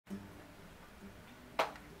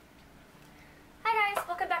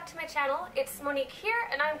channel. It's Monique here,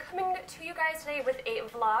 and I'm coming to you guys today with a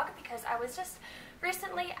vlog because I was just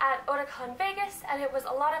recently at Otakon Vegas and it was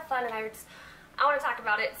a lot of fun, and I want to talk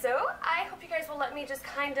about it. So I hope you guys will let me just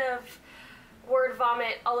kind of word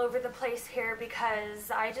vomit all over the place here because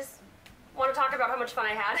I just want to talk about how much fun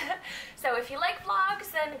I had. So if you like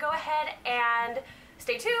vlogs, then go ahead and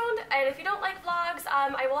stay tuned, and if you don't like vlogs,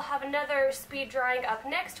 I will have another speed drawing up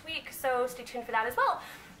next week, so stay tuned for that as well.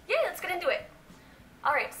 Yay, let's get into it.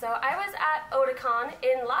 Alright, so I was at Otakon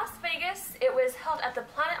in Las Vegas. It was held at the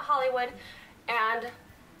Planet Hollywood, and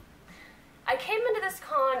I came into this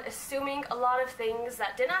con assuming a lot of things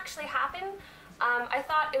that didn't actually happen. I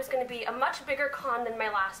thought it was going to be a much bigger con than my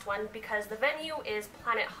last one because the venue is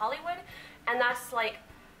Planet Hollywood, and that's like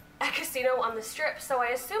a casino on the strip, so I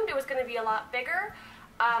assumed it was going to be a lot bigger,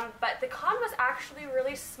 but the con was actually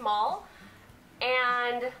really small,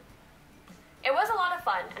 and it was a lot of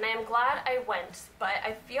fun, and I am glad I went, but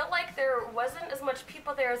I feel like there wasn't as much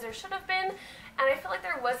people there as there should have been, and I feel like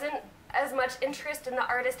there wasn't as much interest in the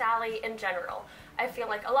artist alley in general. I feel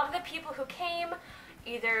like a lot of the people who came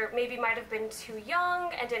either maybe might have been too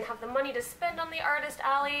young and didn't have the money to spend on the artist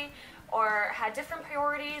alley, or had different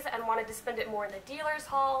priorities and wanted to spend it more in the dealer's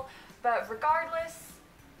hall, but regardless,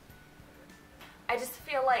 I just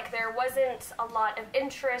feel like there wasn't a lot of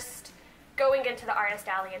interest going into the artist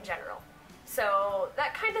alley in general. So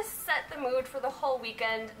that kind of set the mood for the whole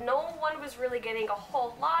weekend. No one was really getting a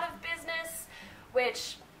whole lot of business,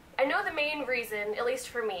 which I know the main reason, at least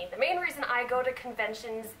for me, the main reason I go to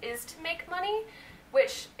conventions is to make money,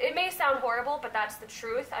 which it may sound horrible, but that's the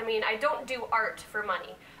truth. I mean, I don't do art for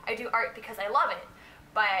money. I do art because I love it,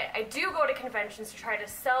 but I do go to conventions to try to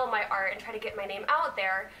sell my art and try to get my name out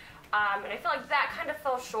there, and I feel like that kind of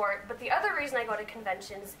fell short. But the other reason I go to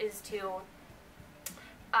conventions is to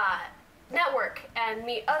network and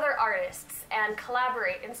meet other artists and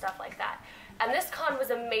collaborate and stuff like that. And this con was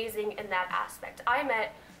amazing in that aspect. I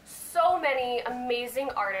met so many amazing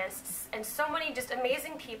artists and so many just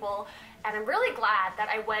amazing people, and I'm really glad that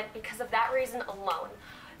I went because of that reason alone.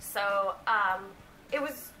 So it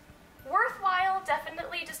was worthwhile,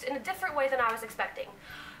 definitely, just in a different way than I was expecting.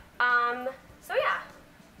 So yeah,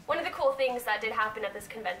 one of the cool things that did happen at this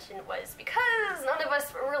convention was, because none of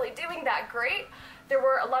us were really doing that great, there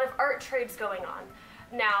were a lot of art trades going on.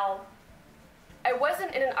 Now, I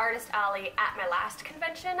wasn't in an artist alley at my last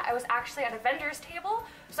convention. I was actually at a vendor's table,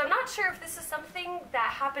 so I'm not sure if this is something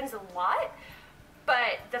that happens a lot,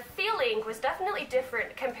 but the feeling was definitely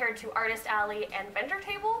different compared to artist alley and vendor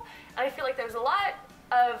table, and I feel like there was a lot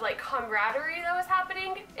of like camaraderie that was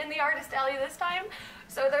happening in the artist alley this time.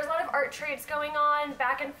 So there's a lot of art trades going on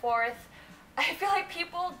back and forth. I feel like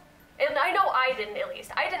people, and I know I didn't, at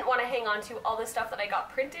least, I didn't want to hang on to all the stuff that I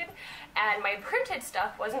got printed, and my printed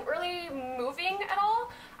stuff wasn't really moving at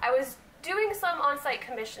all. I was doing some on-site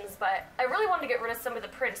commissions, but I really wanted to get rid of some of the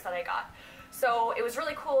prints that I got. So it was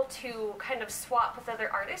really cool to kind of swap with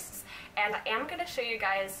other artists, and I am going to show you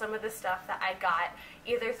guys some of the stuff that I got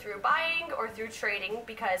either through buying or through trading,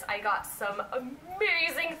 because I got some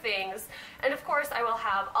amazing things. And of course I will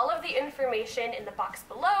have all of the information in the box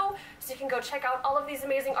below, so you can go check out all of these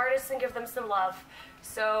amazing artists and give them some love.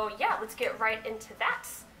 So yeah, let's get right into that.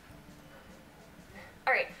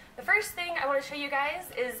 Alright, the first thing I want to show you guys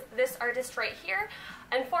is this artist right here.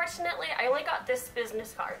 Unfortunately, I only got this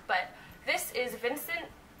business card, but this is Vincent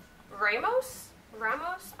Ramos?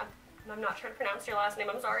 I'm not trying to pronounce your last name,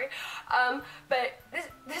 I'm sorry. But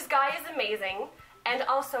this guy is amazing, and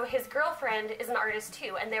also his girlfriend is an artist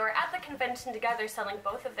too, and they were at the convention together selling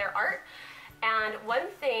both of their art. And one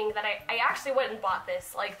thing that I actually went and bought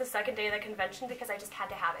this like the second day of the convention because I just had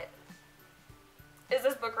to have it, is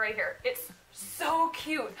this book right here. It's so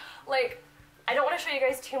cute. Like, I don't want to show you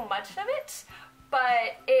guys too much of it,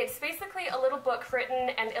 but it's basically a little book written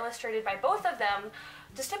and illustrated by both of them,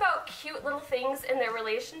 just about cute little things in their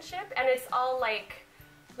relationship, and it's all like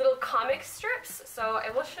little comic strips. So I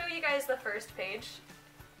will show you guys the first page.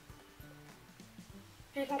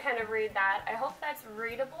 If you can kind of read that. I hope that's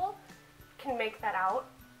readable. Can make that out.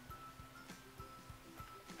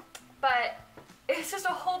 But it's just a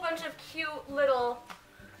whole bunch of cute little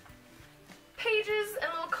pages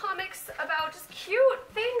and little comics about just cute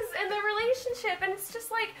things in the relationship, and it's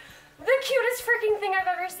just like the cutest freaking thing I've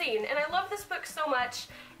ever seen. And I love this book so much,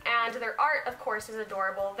 and their art, of course, is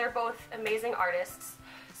adorable. They're both amazing artists,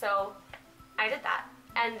 so I did that.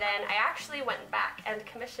 And then I actually went back and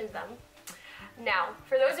commissioned them. Now,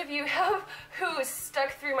 for those of you who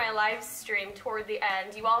stuck through my live stream toward the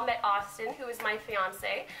end, you all met Austin, who is my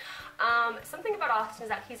fiance. Something about Austin is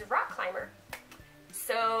that he's a rock climber.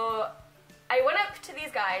 So I went up to the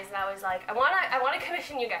these guys and I was like, I wanna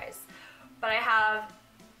commission you guys, but I have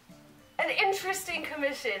an interesting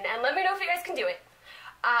commission, and let me know if you guys can do it.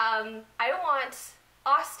 I want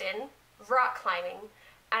Austin rock climbing,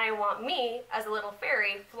 and I want me as a little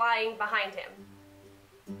fairy flying behind him.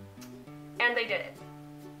 And they did it.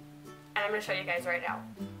 And I'm gonna show you guys right now.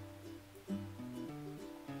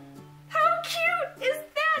 How cute is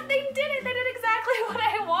that? They did it! They did exactly what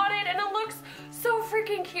I wanted, and it looks so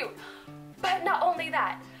freaking cute. But not only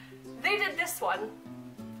that, they did this one,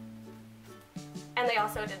 and they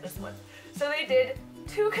also did this one. So they did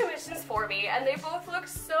 2 commissions for me, and they both look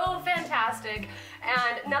so fantastic.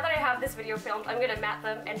 And now that I have this video filmed, I'm gonna mat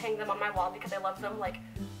them and hang them on my wall because I love them like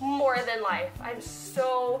more than life. I'm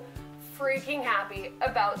so freaking happy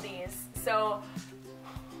about these. So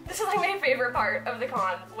this is like my favorite part of the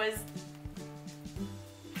con was,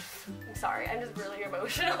 I'm sorry, I'm just really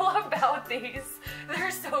emotional about these. They're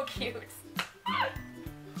so cute.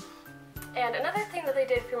 And another thing that they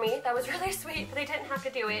did for me that was really sweet, but they didn't have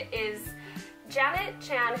to do it, is Janet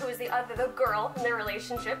Chan, who is the girl in their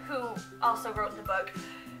relationship, who also wrote the book.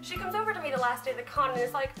 She comes over to me the last day of the con and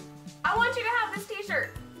is like, I want you to have this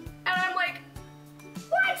t-shirt. And I'm like,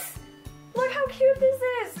 what? Look how cute this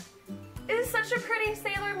is. It is such a pretty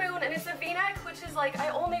Sailor Moon, and it's a v-neck, which is like, I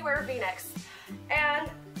only wear v-necks. And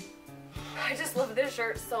I just love this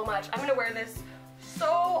shirt so much. I'm gonna wear this so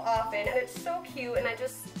often, and it's so cute, and I'm so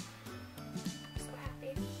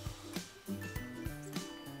happy.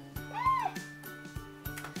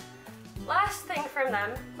 Last thing from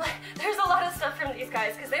them, there's a lot of stuff from these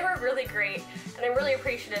guys because they were really great, and I'm really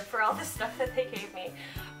appreciative for all the stuff that they gave me.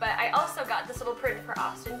 But I also got this little print for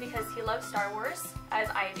Austin because he loves Star Wars, as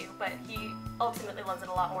I do, but he ultimately loves it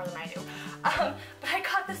a lot more than I do. But I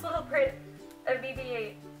got this little print of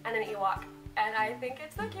BB-8 and an Ewok, and I think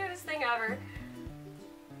it's the cutest thing ever.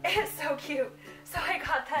 It's so cute, so I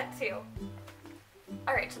got that too.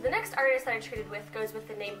 Alright, so the next artist that I traded with goes with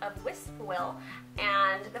the name of Wispwill,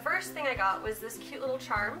 and the first thing I got was this cute little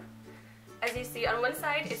charm. As you see, on one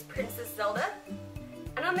side is Princess Zelda,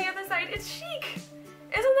 and on the other side it's Chic.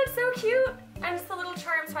 Isn't that so cute? And it's the little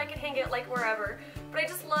charm so I can hang it like wherever. But I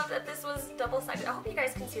just love that this was double-sided. I hope you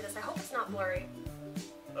guys can see this. I hope it's not blurry.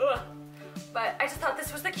 Ugh. But I just thought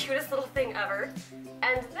this was the cutest little thing ever.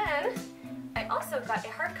 And then I also got a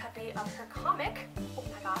hard copy of her comic. Oh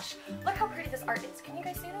my gosh. Look how pretty this art is. Can you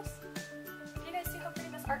guys see this? Can you guys see how pretty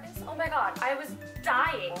this art is? Oh my god. I was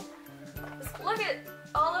dying. Just look at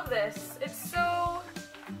all of this. It's so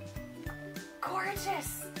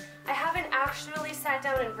gorgeous. I haven't actually sat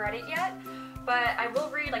down and read it yet, but I will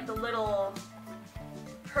read like the little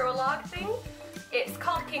prologue thing. It's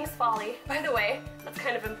called King's Folly, by the way. That's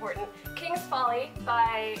kind of important. King's Folly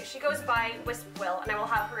she goes by Wispwill, and I will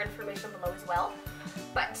have her information below as well.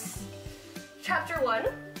 But chapter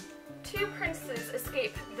 1, 2 princes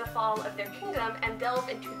escape the fall of their kingdom and delve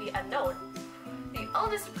into the unknown. The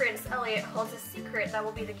eldest prince, Elliot, holds a secret that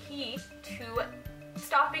will be the key to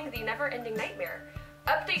stopping the never-ending nightmare.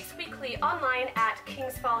 Updates weekly online at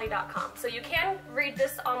kingsfolly.com. So you can read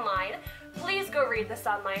this online. Please go read this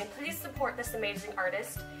online. Please support this amazing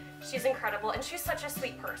artist. She's incredible, and she's such a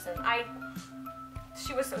sweet person.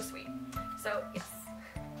 She was so sweet. So, yes.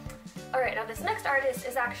 Alright, now this next artist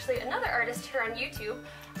is actually another artist here on YouTube.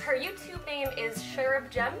 Her YouTube name is Cerub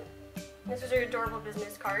Gem. This is her adorable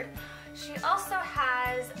business card. She also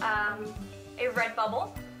has a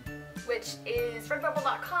Redbubble, which is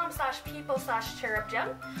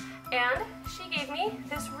redbubble.com/people/cherubgem, and she gave me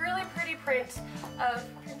this really pretty print of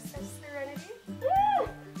Princess Serenity. Woo!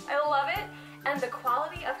 I love it, and the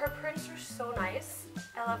quality of her prints are so nice.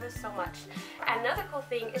 I love this so much. And another cool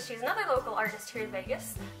thing is she's another local artist here in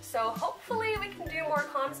Vegas, so hopefully we can do more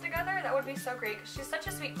cons together. That would be so great. She's such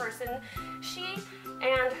a sweet person. She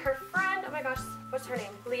and her friend, oh my gosh, what's her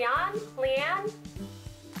name? Leanne,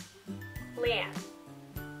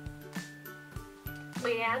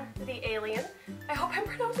 the alien. I hope I'm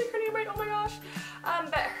pronouncing her name right, oh my gosh.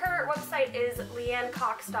 But her website is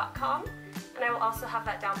leannecox.com, and I will also have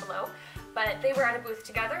that down below. But they were at a booth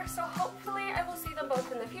together, so hopefully I will see them both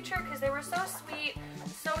in the future because they were so sweet,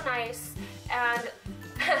 so nice. And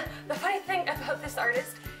the funny thing about this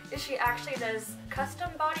artist is she actually does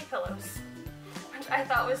custom body pillows, which I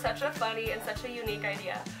thought was such a funny and such a unique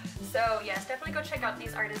idea. So yes, definitely go check out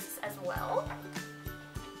these artists as well.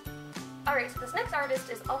 Alright, so this next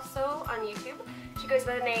artist is also on YouTube. She goes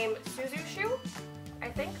by the name Suzushoe, I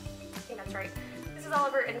think that's right. This is all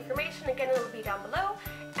of her information, again it will be down below.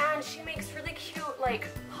 And she makes really cute like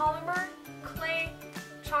polymer clay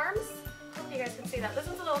charms. I hope you guys can see that. This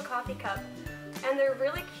one's a little coffee cup, and they're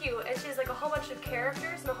really cute, and she has like a whole bunch of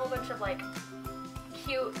characters and a whole bunch of like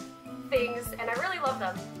cute things, and I really love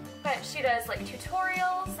them. But she does like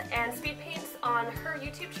tutorials and speed paints on her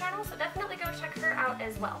YouTube channel, so definitely go check her out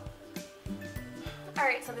as well.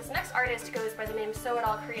 Alright, so this next artist goes by the name Sew It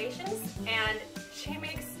All Creations, and she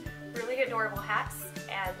makes really adorable hats,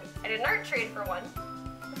 and I did an art trade for one,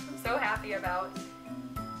 which I'm so happy about.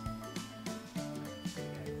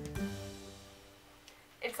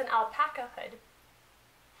 It's an alpaca hood.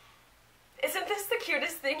 Isn't this the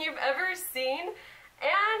cutest thing you've ever seen?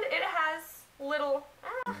 And it has little...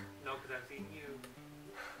 No, because I've seen you.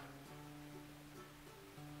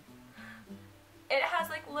 It has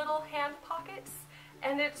like little hand pockets,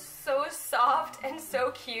 and it's so soft and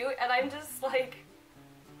so cute, and I'm just like...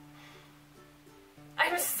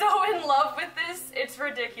 I'm so in love with this, it's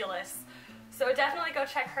ridiculous. So definitely go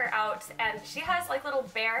check her out, and she has like little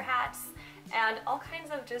bear hats and all kinds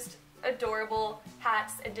of just adorable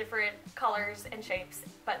hats in different colors and shapes,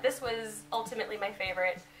 but this was ultimately my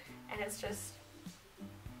favorite, and it's just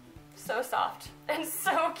so soft and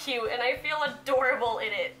so cute, and I feel adorable in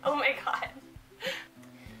it. Oh my god.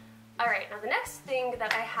 Alright, now the next thing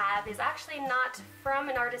that I have is actually not from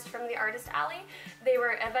an artist from the Artist Alley. They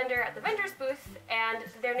were a vendor at the vendor's booth, and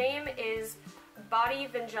their name is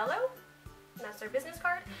Bottivingelo, and that's their business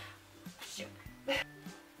card. Shoot.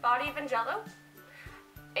 Bottivingelo.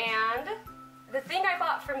 And the thing I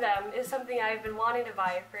bought from them is something I've been wanting to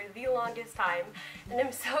buy for the longest time, and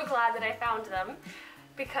I'm so glad that I found them,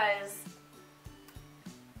 because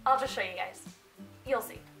I'll just show you guys. You'll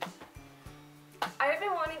see. I've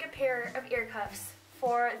been wanting a pair of ear cuffs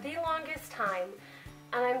for the longest time,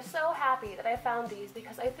 and I'm so happy that I found these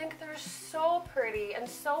because I think they're so pretty and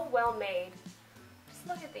so well made. Just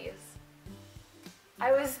look at these.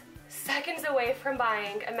 I was seconds away from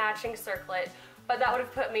buying a matching circlet, but that would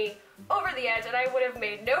have put me over the edge and I would have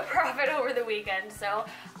made no profit over the weekend, so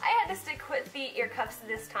I had to stick with the ear cuffs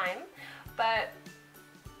this time. But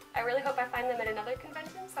I really hope I find them at another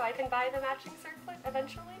convention so I can buy the matching circlet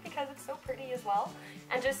eventually, because it's so pretty as well.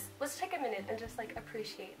 And just, let's take a minute and just like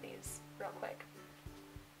appreciate these real quick.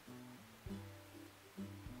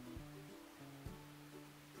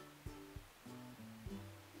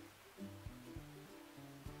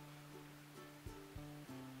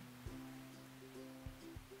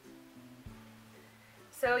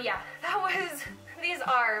 So yeah, these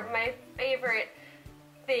are my favorite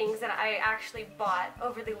things that I actually bought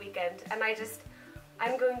over the weekend, and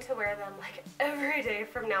I'm going to wear them like every day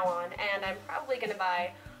from now on, and I'm probably going to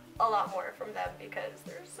buy a lot more from them because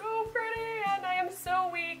they're so pretty and I am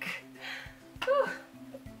so weak. Whew.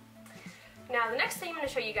 Now the next thing I'm going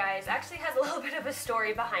to show you guys actually has a little bit of a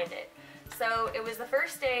story behind it. So it was the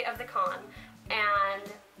first day of the con, and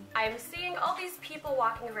I'm seeing all these people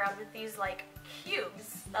walking around with these like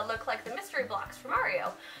cubes that look like the mystery blocks from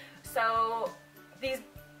Mario. So these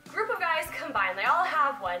group of guys combined, they all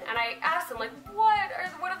have one, and I asked them like, what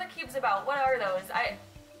are the cubes about? What are those? I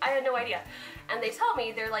had no idea. And they tell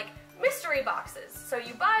me they're like mystery boxes. So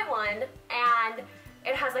you buy one and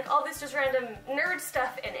it has like all this just random nerd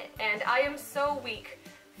stuff in it, and I am so weak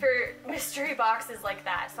for mystery boxes like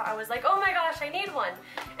that. So I was like, oh my gosh, I need one.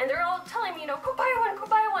 And they're all telling me, you know, go buy one, go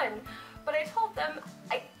buy one. But I told them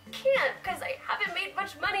I can't because I haven't made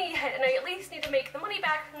much money yet, and I at least need to make the money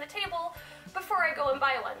back from the table before I go and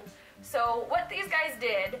buy one. So what these guys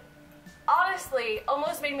did, honestly,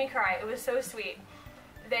 almost made me cry. It was so sweet.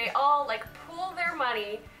 They all like pool their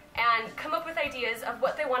money and come up with ideas of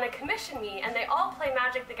what they want to commission me, and they all play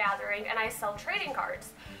Magic the Gathering, and I sell trading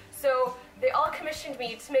cards. So they all commissioned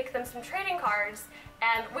me to make them some trading cards,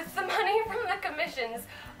 and with the money from the commissions,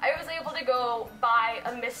 I was able to go buy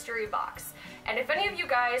a mystery box. And if any of you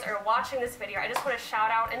guys are watching this video, I just want to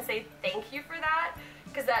shout out and say thank you for that,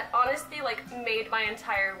 because that honestly like made my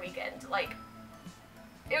entire weekend. Like,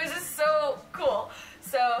 it was just so cool.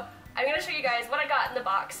 So I'm going to show you guys what I got in the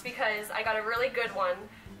box, because I got a really good one.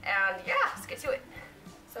 And yeah, let's get to it.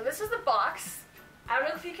 So this is the box. I don't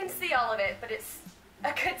know if you can see all of it, but it's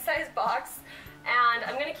a good sized box. And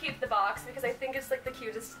I'm going to keep the box because I think it's like the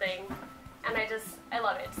cutest thing. And I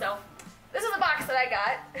love it. So this is the box that I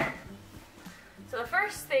got. So the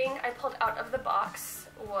first thing I pulled out of the box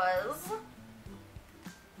was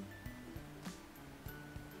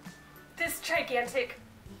this gigantic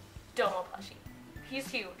Domo plushie. He's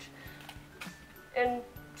huge and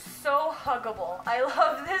so huggable. I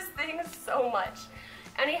love this thing so much.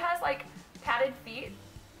 And he has like padded feet,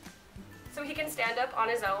 so he can stand up on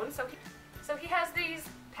his own. So he has these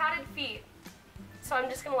padded feet. So I'm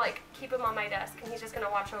just gonna like keep him on my desk, and he's just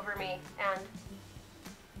gonna watch over me and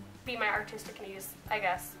be my artistic muse, I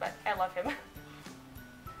guess, but I love him.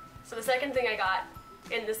 So the second thing I got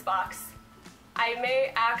in this box, I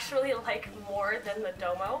may actually like more than the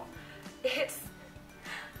Domo. It's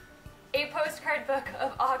a postcard book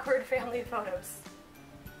of awkward family photos.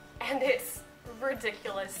 And it's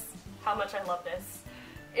ridiculous how much I love this.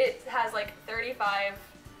 It has like 35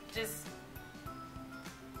 just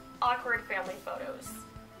awkward family photos.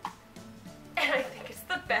 And I think it's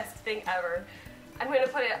the best thing ever. I'm going to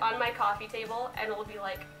put it on my coffee table and it'll be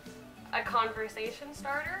like a conversation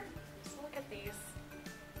starter. Just look at these.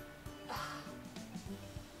 Ugh.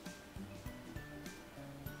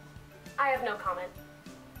 I have no comment.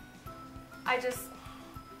 This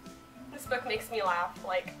book makes me laugh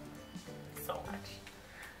like so much.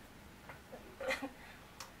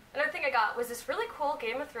 Another thing I got was this really cool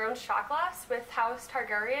Game of Thrones shot glass with House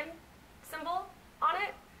Targaryen symbol on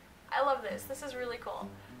it. I love this. This is really cool.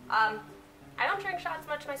 I don't drink shots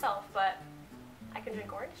much myself, but I can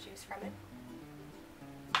drink orange juice from it.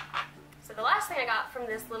 So the last thing I got from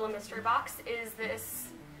this little mystery box is this.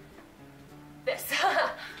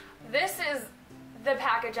 This is the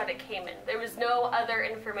package that it came in. There was no other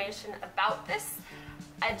information about this.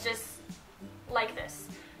 I just like this.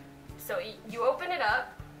 So you open it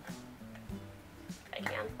up. I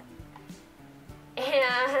can.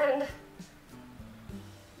 And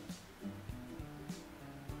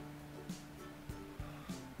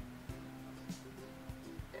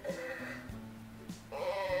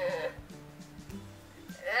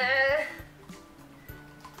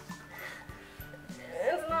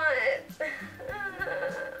it's not.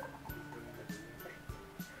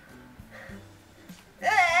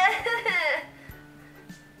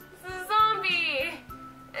 It's a zombie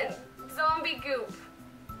and zombie goop,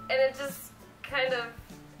 and it just kind of.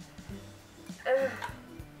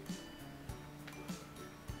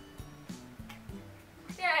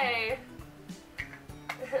 Yay!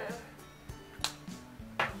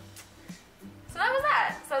 So that was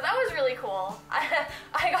that. So that was really cool.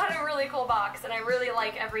 I got a really cool box, and I really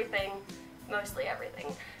like everything, mostly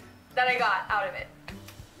everything, that I got out of it.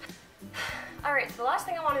 Alright, so the last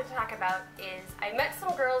thing I wanted to talk about is I met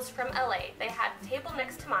some girls from LA. They had a table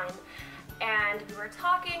next to mine, and we were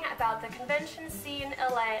talking about the convention scene in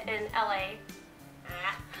LA.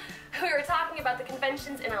 We were talking about the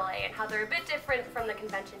conventions in LA and how they're a bit different from the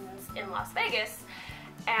conventions in Las Vegas.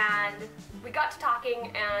 And we got to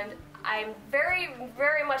talking, and I'm very,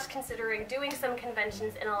 very much considering doing some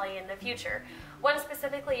conventions in LA in the future. One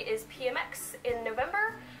specifically is PMX in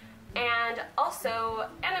November, and also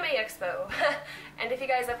Anime Expo. And if you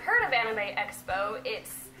guys have heard of Anime Expo,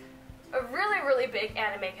 it's a really, really big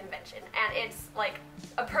anime convention, and it's like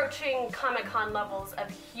approaching Comic-Con levels of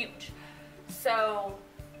huge. So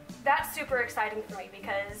that's super exciting for me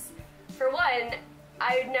because, for one,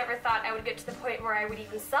 I never thought I would get to the point where I would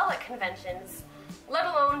even sell at conventions, let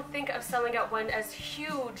alone think of selling at one as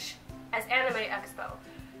huge as Anime Expo.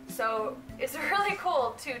 So it's really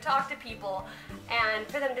cool to talk to people and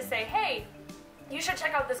for them to say, hey, you should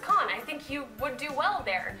check out this con. I think you would do well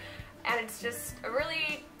there. And it's just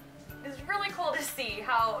really cool to see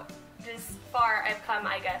how just far I've come,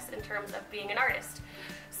 I guess, in terms of being an artist.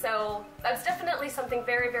 So that's definitely something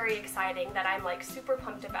very, very exciting that I'm like super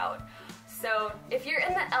pumped about. So if you're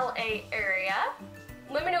in the LA area,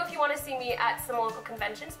 let me know if you want to see me at some local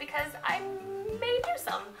conventions because I may do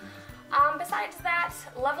some. Besides that,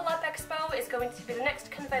 Level Up Expo is going to be the next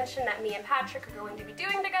convention that me and Patrick are going to be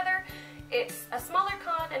doing together. It's a smaller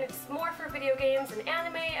con and it's more for video games and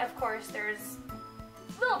anime. Of course, there's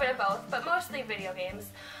a little bit of both, but mostly video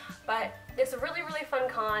games. But it's a really, really fun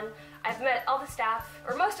con. I've met all the staff,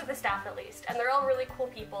 or most of the staff at least, and they're all really cool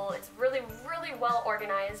people. It's really, really well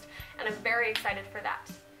organized, and I'm very excited for that.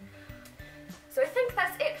 So I think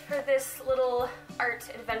that's it for this little art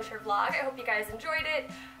adventure vlog. I hope you guys enjoyed it.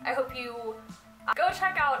 I hope you go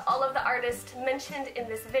check out all of the artists mentioned in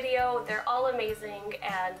this video. They're all amazing,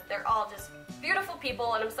 and they're all just beautiful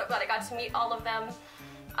people, and I'm so glad I got to meet all of them.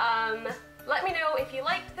 Let me know if you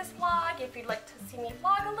liked this vlog, if you'd like to see me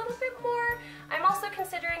vlog a little bit more. I'm also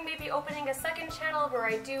considering maybe opening a second channel where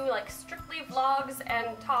I do like strictly vlogs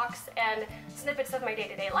and talks and snippets of my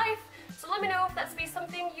day-to-day life. So let me know if that's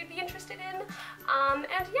something you'd be interested in.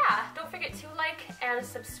 And yeah, don't forget to like and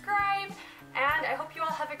subscribe. And I hope you all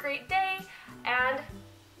have a great day. And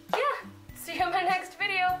yeah, see you in my next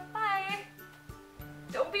video. Bye.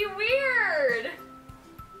 Don't be weird.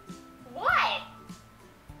 What?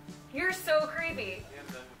 You're so creepy.